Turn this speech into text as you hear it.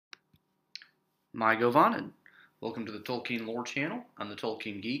My Govanen. Welcome to the Tolkien Lore channel. I'm the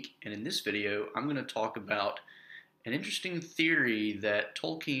Tolkien Geek, and in this video, I'm going to talk about an interesting theory that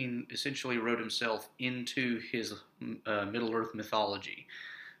Tolkien essentially wrote himself into his Middle-earth mythology.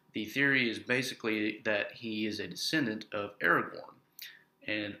 The theory is basically that he is a descendant of Aragorn.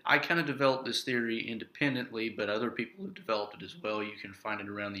 And I kind of developed this theory independently, but other people have developed it as well. You can find it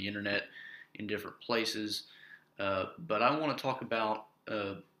around the internet in different places. But I want to talk about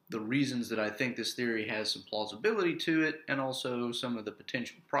the reasons that I think this theory has some plausibility to it, and also some of the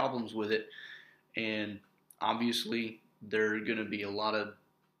potential problems with it. And obviously, there are going to be a lot of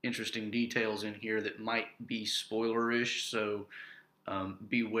interesting details in here that might be spoilerish, so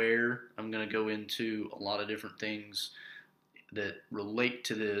beware. I'm going to go into a lot of different things that relate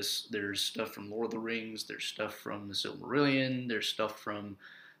to this. There's stuff from Lord of the Rings, there's stuff from the Silmarillion, there's stuff from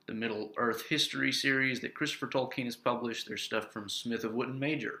the Middle Earth History series that Christopher Tolkien has published, there's stuff from Smith of Wootton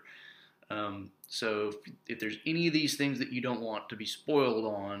Major. So if there's any of these things that you don't want to be spoiled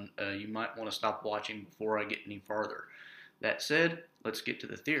on, you might want to stop watching before I get any farther. That said, let's get to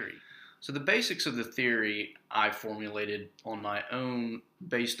the theory. So the basics of the theory I formulated on my own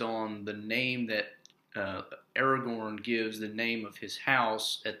based on the name that Aragorn gives the name of his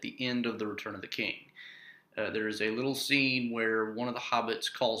house at the end of The Return of the King. There is a little scene where one of the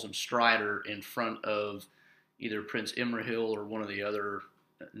hobbits calls him Strider in front of either Prince Imrahil or one of the other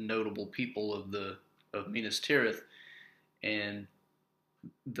notable people of Minas Tirith, and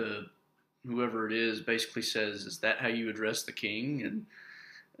whoever it is basically says, "Is that how you address the king?" And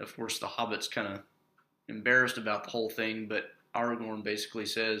of course, the hobbit's kind of embarrassed about the whole thing, but Aragorn basically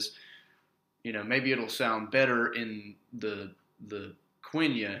says, maybe it'll sound better in the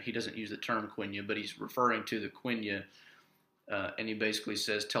Quenya. He doesn't use the term Quenya, but he's referring to the Quenya, and he basically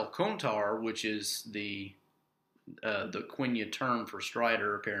says Tel-Contar, which is the Quenya term for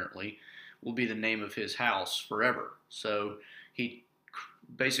Strider, apparently, will be the name of his house forever. So he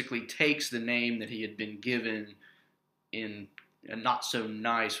basically takes the name that he had been given in a not so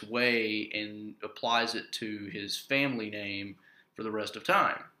nice way and applies it to his family name for the rest of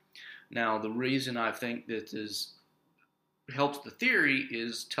time. Now, the reason I think that helps the theory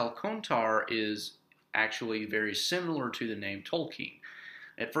is Tel-Contar is actually very similar to the name Tolkien.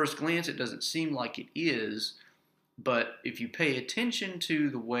 At first glance, it doesn't seem like it is, but if you pay attention to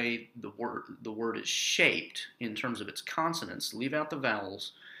the way the word is shaped in terms of its consonants, leave out the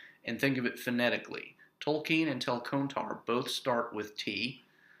vowels, and think of it phonetically. Tolkien and Tel-Contar both start with T.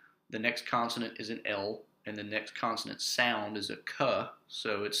 The next consonant is an L, and the next consonant sound is a K,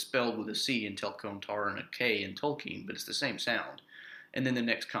 so it's spelled with a C in Tel-Contar and a K in Tolkien, but it's the same sound. And then the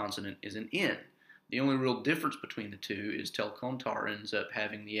next consonant is an N. The only real difference between the two is Tel-Contar ends up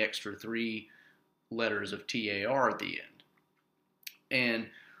having the extra 3 letters of TAR at the end. And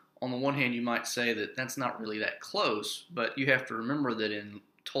on the one hand, you might say that that's not really that close, but you have to remember that in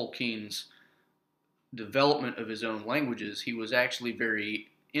Tolkien's development of his own languages, he was actually very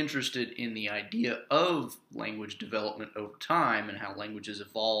interested in the idea of language development over time and how languages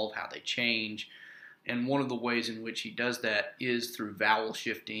evolve, how they change. And one of the ways in which he does that is through vowel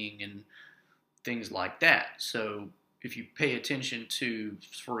shifting and things like that. So if you pay attention to,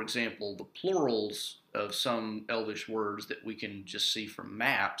 for example, the plurals of some Elvish words that we can just see from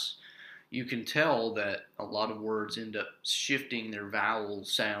maps, you can tell that a lot of words end up shifting their vowel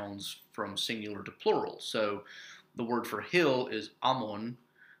sounds from singular to plural. So the word for hill is amon,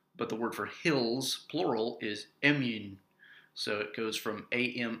 but the word for hills, plural, is emyn. So it goes from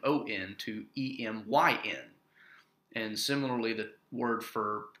amon to emyn. And similarly, the word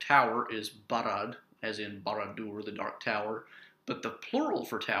for tower is barad, as in Barad-dûr, the Dark Tower. But the plural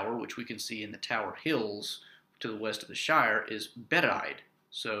for tower, which we can see in the Tower Hills to the west of the Shire, is Beraid.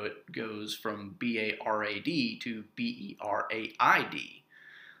 So it goes from B-A-R-A-D to B-E-R-A-I-D.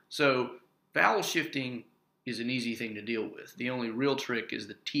 So vowel shifting is an easy thing to deal with. The only real trick is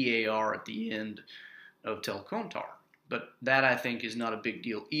the T-A-R at the end of Tel-Contar. But that, I think, is not a big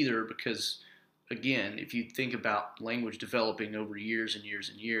deal either because, again, if you think about language developing over years and years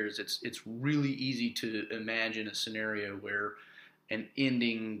and years, it's really easy to imagine a scenario where an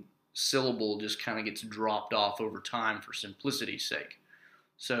ending syllable just kind of gets dropped off over time for simplicity's sake.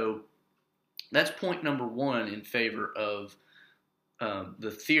 So that's point number 1 in favor of the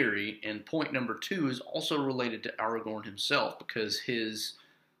theory, and point number 2 is also related to Aragorn himself because his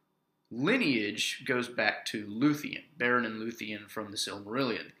lineage goes back to Luthien, Beren and Luthien from the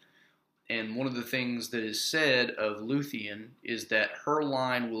Silmarillion. And one of the things that is said of Luthien is that her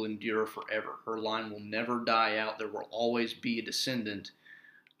line will endure forever. Her line will never die out. There will always be a descendant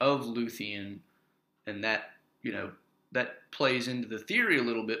of Luthien, and that, that plays into the theory a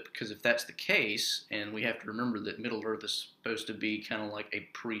little bit, because if that's the case, and we have to remember that Middle-earth is supposed to be kind of like a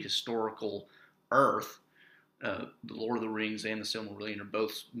prehistorical Earth, the Lord of the Rings and the Silmarillion are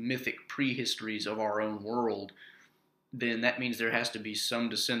both mythic prehistories of our own world, then that means there has to be some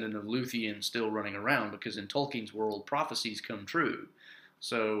descendant of Luthien still running around, because in Tolkien's world, prophecies come true.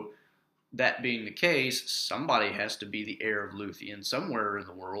 So, that being the case, somebody has to be the heir of Luthien somewhere in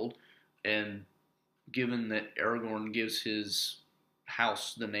the world, and given that Aragorn gives his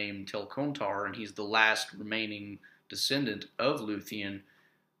house the name Tel Contar, and he's the last remaining descendant of Luthien,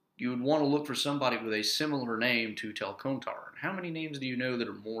 you would want to look for somebody with a similar name to Tel Contar. How many names do you know that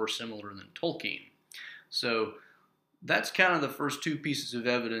are more similar than Tolkien? So, that's kind of the first two pieces of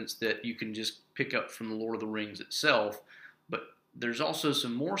evidence that you can just pick up from the Lord of the Rings itself, but there's also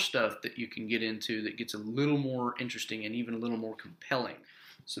some more stuff that you can get into that gets a little more interesting and even a little more compelling.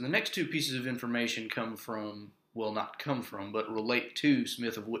 So the next two pieces of information come from, well, not come from, but relate to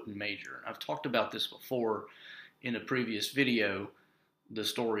Smith of Wootton Major. I've talked about this before in a previous video, the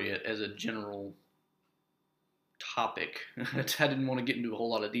story as a general topic. I didn't want to get into a whole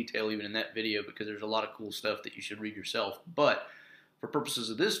lot of detail even in that video, because there's a lot of cool stuff that you should read yourself. But for purposes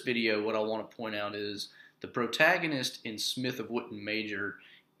of this video, what I want to point out is the protagonist in Smith of Wootton Major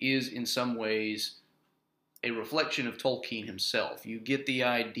is in some ways a reflection of Tolkien himself. You get the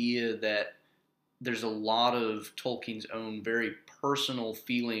idea that there's a lot of Tolkien's own very personal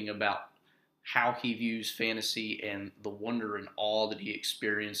feeling about how he views fantasy and the wonder and awe that he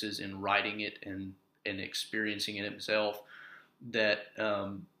experiences in writing it and experiencing it himself, that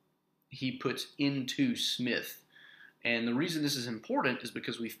he puts into Smith. And the reason this is important is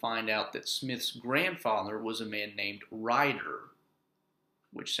because we find out that Smith's grandfather was a man named Ryder,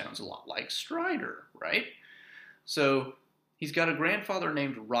 which sounds a lot like Strider, right? So he's got a grandfather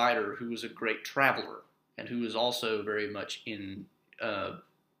named Ryder who was a great traveler, and who was also very much in,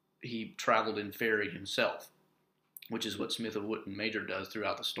 he traveled in Faerie himself, which is what Smith of Wootton Major does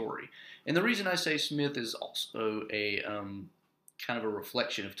throughout the story. And the reason I say Smith is also a kind of a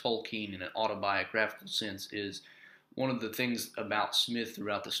reflection of Tolkien in an autobiographical sense is one of the things about Smith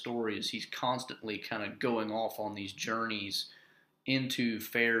throughout the story is he's constantly kind of going off on these journeys into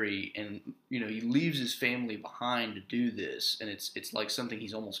Faerie, and he leaves his family behind to do this, and it's like something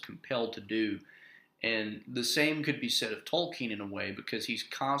he's almost compelled to do. And the same could be said of Tolkien in a way, because he's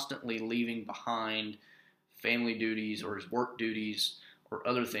constantly leaving behind family duties or his work duties or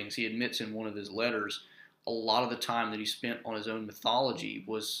other things. He admits in one of his letters a lot of the time that he spent on his own mythology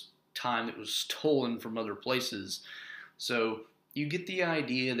was time that was stolen from other places. So you get the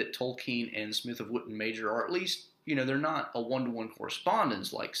idea that Tolkien and Smith of Wootton Major are at least, they're not a one-to-one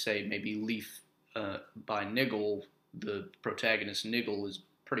correspondence like, say, maybe Leaf by Niggle. The protagonist Niggle is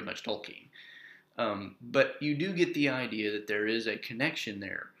pretty much Tolkien. But you do get the idea that there is a connection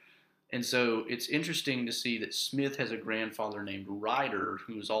there. And so it's interesting to see that Smith has a grandfather named Ryder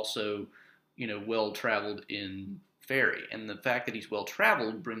who is also, well-traveled in Faerie. And the fact that he's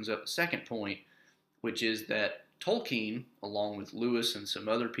well-traveled brings up a second point, which is that Tolkien, along with Lewis and some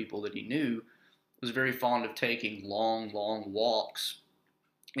other people that he knew, was very fond of taking long, long walks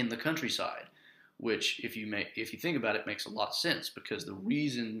in the countryside, which, if you think about it, makes a lot of sense, because the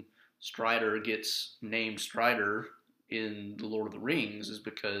reason Strider gets named Strider in The Lord of the Rings is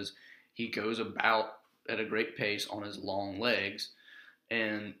because he goes about at a great pace on his long legs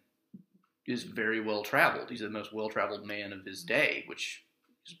and is very well traveled. He's the most well traveled man of his day, which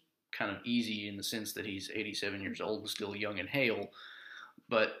is kind of easy in the sense that he's 87 years old and still young and hale.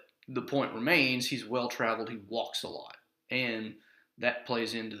 But the point remains, he's well traveled, he walks a lot. And that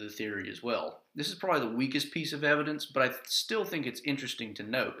plays into the theory as well. This is probably the weakest piece of evidence, but I still think it's interesting to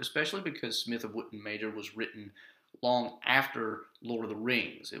note, especially because Smith of Wootton Major was written long after Lord of the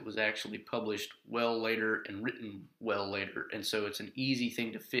Rings. It was actually published well later and written well later, and so it's an easy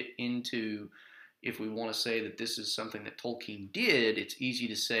thing to fit into. If we want to say that this is something that Tolkien did, it's easy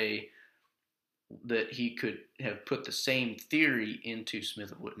to say that he could have put the same theory into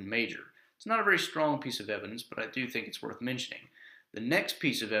Smith of Wootton Major. It's not a very strong piece of evidence, but I do think it's worth mentioning. The next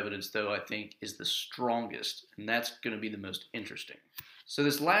piece of evidence, though, I think is the strongest, and that's going to be the most interesting. So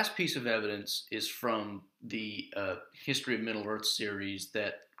this last piece of evidence is from the History of Middle-earth series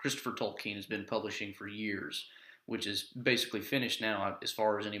that Christopher Tolkien has been publishing for years, which is basically finished now as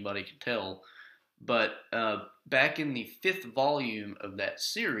far as anybody can tell. But back in the 5th volume of that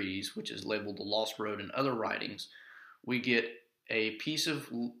series, which is labeled The Lost Road and Other Writings, we get a piece of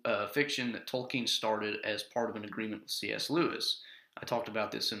fiction that Tolkien started as part of an agreement with C.S. Lewis. I talked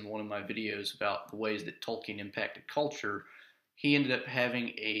about this in one of my videos about the ways that Tolkien impacted culture. He ended up having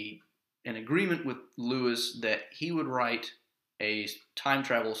a an agreement with Lewis that he would write a time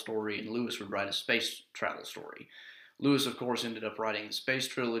travel story and Lewis would write a space travel story. Lewis, of course, ended up writing the space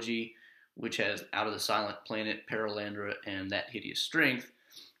trilogy, which has Out of the Silent Planet, Perelandra, and That Hideous Strength.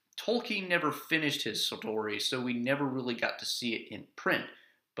 Tolkien never finished his story, so we never really got to see it in print.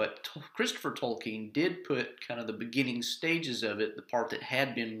 But Christopher Tolkien did put kind of the beginning stages of it, the part that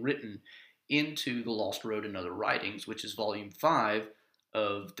had been written, into The Lost Road and Other Writings, which is volume 5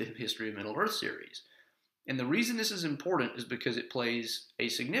 of the History of Middle-earth series. And the reason this is important is because it plays a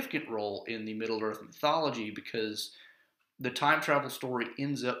significant role in the Middle-earth mythology, because the time travel story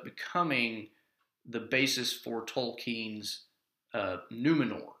ends up becoming the basis for Tolkien's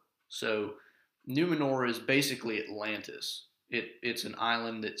Numenor. So Numenor is basically Atlantis. It's an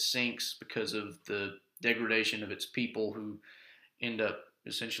island that sinks because of the degradation of its people, who end up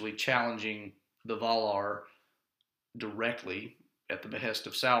essentially challenging the Valar directly at the behest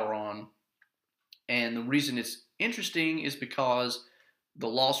of Sauron. And the reason it's interesting is because The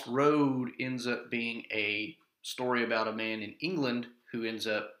Lost Road ends up being a story about a man in England who ends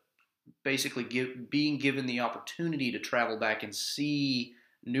up basically being given the opportunity to travel back and see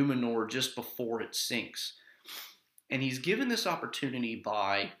Numenor just before it sinks. And he's given this opportunity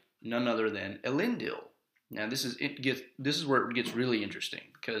by none other than Elendil. Now this is where it gets really interesting,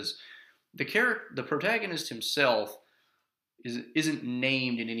 because the protagonist himself isn't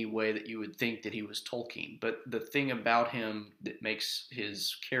named in any way that you would think that he was Tolkien. But the thing about him that makes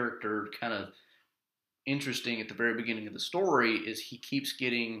his character kind of interesting at the very beginning of the story is he keeps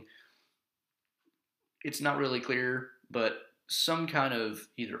getting, it's not really clear, but some kind of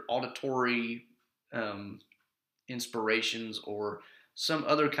either auditory inspirations or some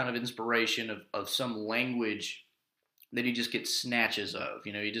other kind of inspiration of some language that he just gets snatches of.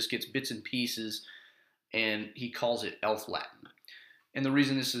 He just gets bits and pieces, and he calls it Elf Latin. And the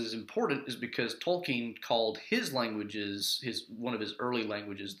reason this is important is because Tolkien called his languages, one of his early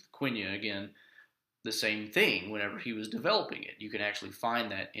languages, the Quenya, again, the same thing whenever he was developing it. You can actually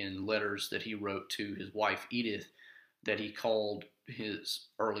find that in letters that he wrote to his wife Edith, that he called his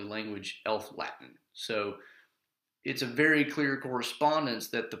early language Elf Latin. So it's a very clear correspondence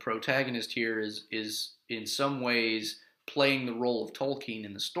that the protagonist here is in some ways playing the role of Tolkien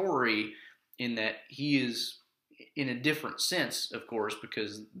in the story, in that he is in a different sense, of course,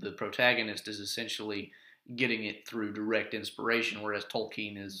 because the protagonist is essentially getting it through direct inspiration, whereas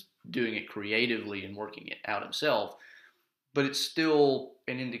Tolkien is doing it creatively and working it out himself. But it's still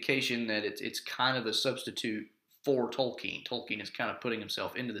an indication that it's kind of a substitute for Tolkien. Tolkien is kind of putting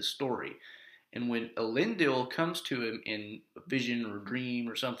himself into this story. And when Elendil comes to him in a vision or dream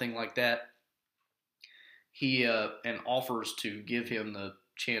or something like that, he and offers to give him the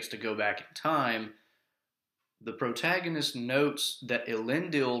chance to go back in time, the protagonist notes that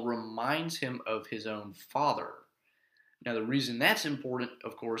Elendil reminds him of his own father. Now, the reason that's important,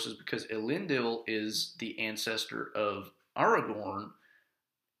 of course, is because Elendil is the ancestor of Aragorn,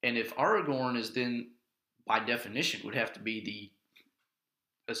 and if Aragorn is then, by definition, would have to be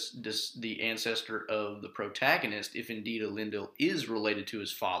the ancestor of the protagonist, if indeed Elendil is related to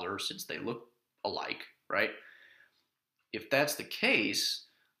his father, since they look alike, right? If that's the case,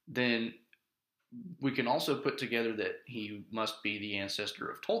 then we can also put together that he must be the ancestor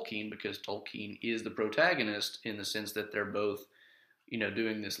of Tolkien, because Tolkien is the protagonist in the sense that they're both,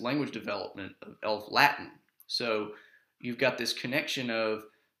 doing this language development of Elf Latin. So you've got this connection of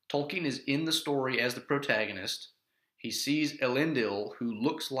Tolkien is in the story as the protagonist. He sees Elendil, who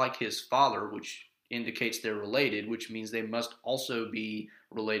looks like his father, which indicates they're related, which means they must also be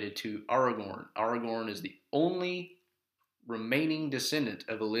related to Aragorn. Aragorn is the only remaining descendant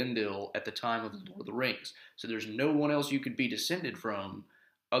of Elendil at the time of the Lord of the Rings. So there's no one else you could be descended from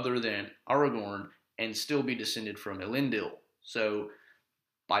other than Aragorn and still be descended from Elendil. So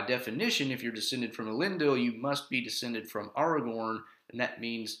by definition, if you're descended from Elendil, you must be descended from Aragorn, and that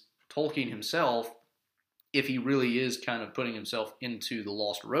means Tolkien himself, if he really is kind of putting himself into the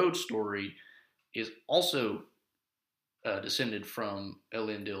Lost Road story, is also descended from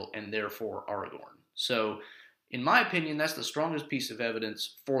Elendil and therefore Aragorn. So in my opinion, that's the strongest piece of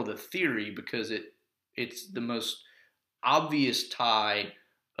evidence for the theory, because it's the most obvious tie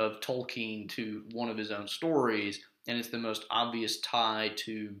of Tolkien to one of his own stories, and it's the most obvious tie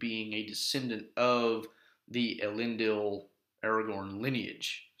to being a descendant of the Elendil Aragorn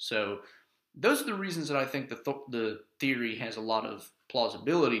lineage. So those are the reasons that I think the theory has a lot of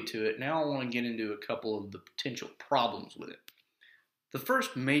plausibility to it. Now I want to get into a couple of the potential problems with it. The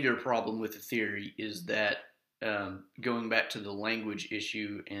first major problem with the theory is that going back to the language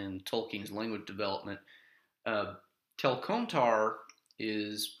issue and Tolkien's language development, Tel Kontar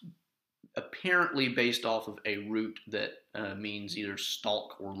is apparently based off of a root that means either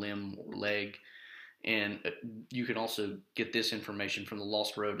stalk or limb or leg. And you can also get this information from the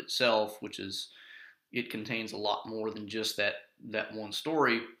Lost Road itself, which is, it contains a lot more than just that one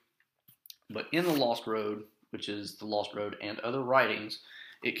story. But in the Lost Road, which is the Lost Road and other writings,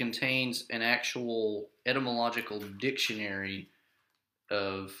 it contains an actual etymological dictionary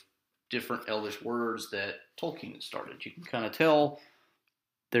of different Elvish words that Tolkien had started. You can kind of tell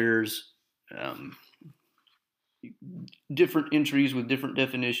there's different entries with different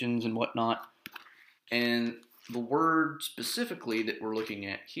definitions and whatnot. And the word specifically that we're looking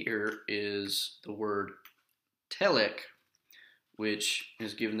at here is the word telek, which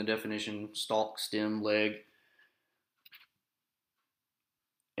is given the definition stalk, stem, leg.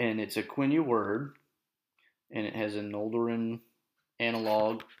 And it's a Quenya word, and it has a Noldorin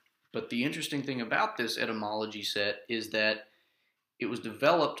analog. But the interesting thing about this etymology set is that it was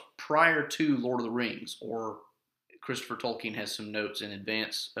developed prior to Lord of the Rings, or Christopher Tolkien has some notes in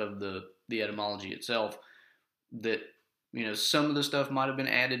advance of the etymology itself that, you know, some of the stuff might have been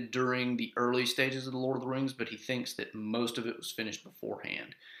added during the early stages of the Lord of the Rings, but he thinks that most of it was finished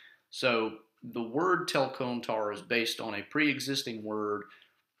beforehand. So the word Telkontar is based on a pre-existing word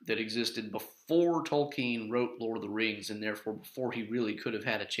that existed before Tolkien wrote Lord of the Rings, and therefore before he really could have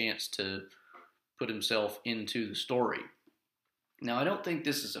had a chance to put himself into the story. Now, I don't think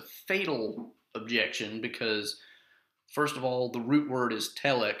this is a fatal objection because, first of all, the root word is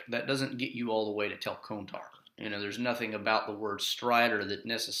Telek. That doesn't get you all the way to Telkontar. You know, there's nothing about the word strider that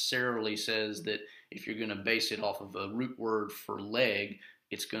necessarily says that if you're going to base it off of a root word for leg,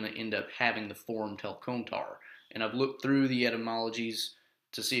 it's going to end up having the form Telkontar. And I've looked through the etymologies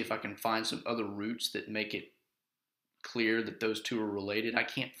to see if I can find some other roots that make it clear that those two are related. I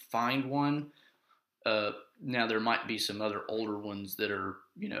can't find one. Now, there might be some other older ones that are,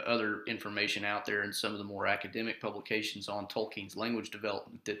 you know, other information out there in some of the more academic publications on Tolkien's language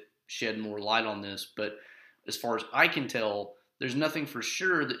development that shed more light on this. But as far as I can tell, there's nothing for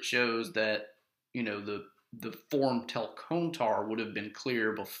sure that shows that, you know, the form Telkontar would have been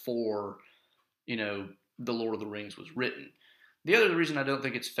clear before, you know, the Lord of the Rings was written. The other reason I don't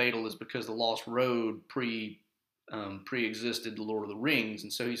think it's fatal is because the Lost Road pre-existed the Lord of the Rings,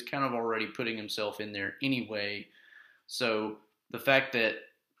 and so he's kind of already putting himself in there anyway. So the fact that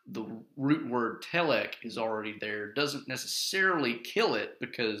the root word telek is already there doesn't necessarily kill it,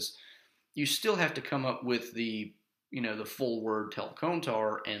 because you still have to come up with the, you know, the full word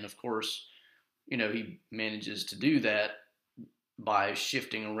Telkontar, and of course, you know, he manages to do that by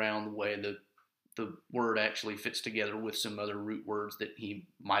shifting around the way the word actually fits together with some other root words that he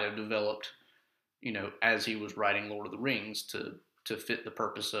might have developed, you know, as he was writing Lord of the Rings to fit the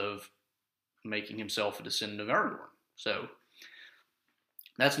purpose of making himself a descendant of Aragorn. So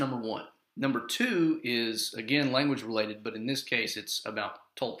that's number one. Number two is, again, language related, but in this case it's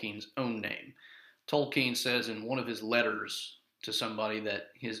about Tolkien's own name. Tolkien says in one of his letters to somebody that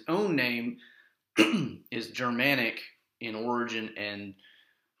his own name is Germanic in origin and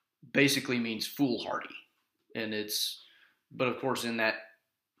basically means foolhardy. And but of course in that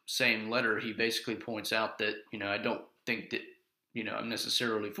same letter, he basically points out that, you know, I don't think that, you know, I'm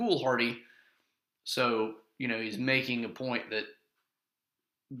necessarily foolhardy. So, you know, he's making a point that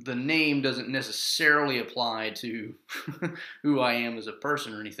the name doesn't necessarily apply to who I am as a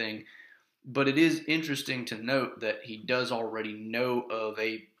person or anything. But it is interesting to note that he does already know of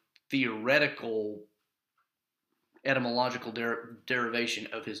a theoretical etymological derivation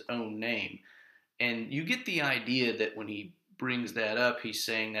of his own name. And you get the idea that when he brings that up, he's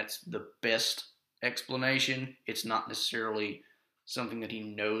saying that's the best explanation. It's not necessarily something that he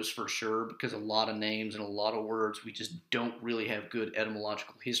knows for sure, because a lot of names and a lot of words we just don't really have good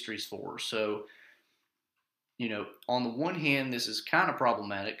etymological histories for. So, you know, on the one hand, this is kind of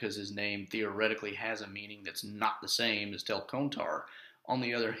problematic because his name theoretically has a meaning that's not the same as Telkontar. On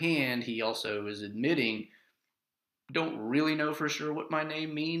the other hand, he also is admitting, don't really know for sure what my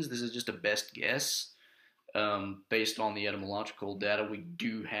name means. This is just a best guess based on the etymological data we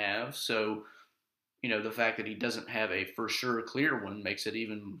do have. So, you know, the fact that he doesn't have a for sure clear one makes it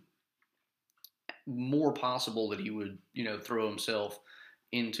even more possible that he would, you know, throw himself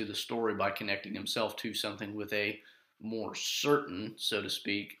into the story by connecting himself to something with a more certain, so to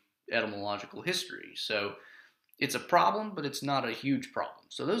speak, etymological history. So it's a problem, but it's not a huge problem.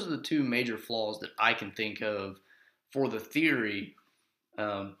 So those are the two major flaws that I can think of for the theory.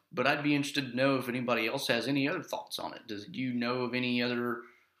 But I'd be interested to know if anybody else has any other thoughts on it. Do you know of any other,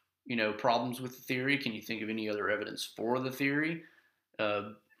 you know, problems with the theory? Can you think of any other evidence for the theory?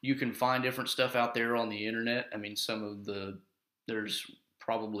 You can find different stuff out there on the internet. I mean, there's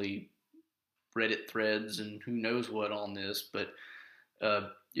probably Reddit threads and who knows what on this, but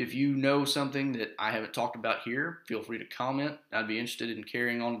if you know something that I haven't talked about here, feel free to comment. I'd be interested in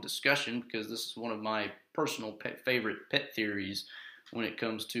carrying on a discussion because this is one of my personal favorite pet theories when it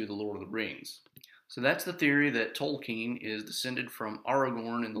comes to the Lord of the Rings. So that's the theory that Tolkien is descended from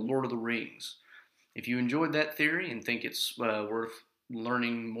Aragorn in the Lord of the Rings. If you enjoyed that theory and think it's worth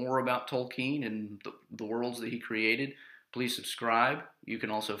learning more about Tolkien and the worlds that he created, please subscribe. You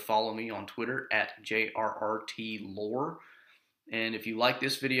can also follow me on Twitter at JRRTLore. And if you like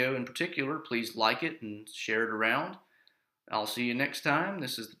this video in particular, please like it and share it around. I'll see you next time.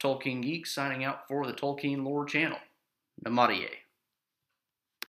 This is the Tolkien Geek signing out for the Tolkien Lore channel. Namaste.